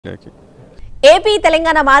Okay. AP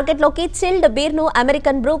Telangana మార్కెట్లోకి chilled beer ను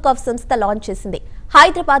American Bru సంస్థ లాంచ్ చేసింది.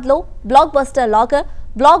 హైదరాబాద్ లో బ్లాక్బస్టర్ లాగర్,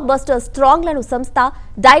 బ్లాక్బస్టర్ స్ట్రాంగ్ లను సంస్థ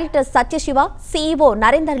డైరెక్టర్ సత్యశివ, సీఈఓ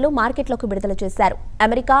నరేందర్లు మార్కెట్లోకి విడుదల చేశారు.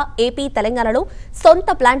 అమెరికా, ఏపీ, తెలంగాణలో సొంత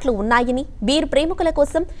ప్లాంట్లు ఉన్నాయని, బీర్ ప్రేమికుల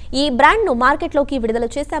కోసం ఈ బ్రాండ్ ను మార్కెట్లోకి విడుదల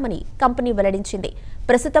చేశామని కంపెనీ వెల్లడించింది.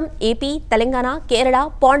 ప్రస్తుతం ఏపీ, తెలంగాణ, కేరళ,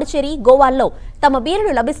 పాండిచేరి, గోవాల్లో తమ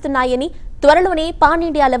బీర్లు లభిస్తున్నాయని, త్వరలోనే పాన్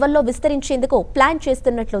ఇండియా లెవెల్లో విస్తరించేందుకు ప్లాన్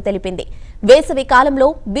చేస్తున్నట్లు తెలిపింది. వేసవి కాలంలో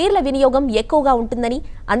బీర్ల వినియోగం ఎక్కువగా ఉంటుందని,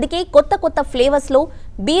 అందుకే కొత్త ఫ్లేవర్స్ లో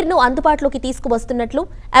బీర్ ను అందుబాటులోకి తీసుకువస్తున్నట్లు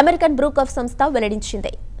అమెరికన్ బ్రూ సంస్థ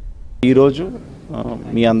వెల్లడించింది. ఈ రోజు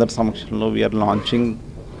మీ అందరి సమక్షంలో we are launching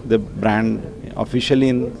the brand officially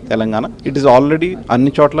in Telangana. It is already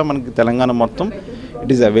అన్ని చోట్ల మనకి తెలంగాణ మొత్తం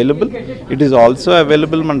it is available. It is also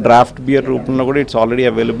available మన డ్రాఫ్ట్ బియర్ రూపంలో కూడా it's already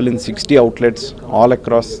available in 60 outlets all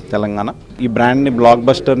across Telangana. ఈ బ్రాండ్ ని బ్లాక్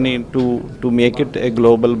బస్టర్ ని to make it a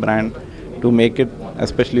global brand, to make it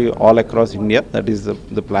especially all across India. That is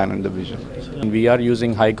the plan and the vision. We are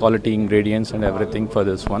using high quality ingredients and everything for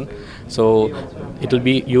this one, so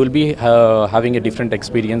you will be having a different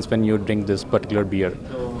experience when you drink this particular beer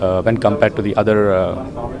when compared to the other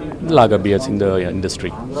lager beers in the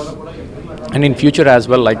industry. And in future as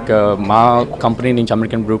well, like my company nunchi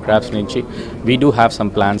American Brew Crafts nunchi we do have some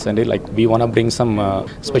plans, and like we want to bring some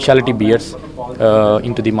specialty beers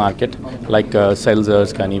into the market, like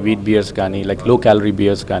seltzers kani, wheat beers kani, like low calorie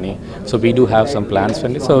beers kani. So we do have some plans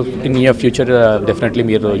for it. So in near future definitely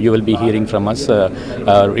you will be hearing from us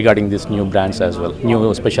regarding these new brands as well, new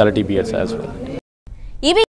specialty beers as well.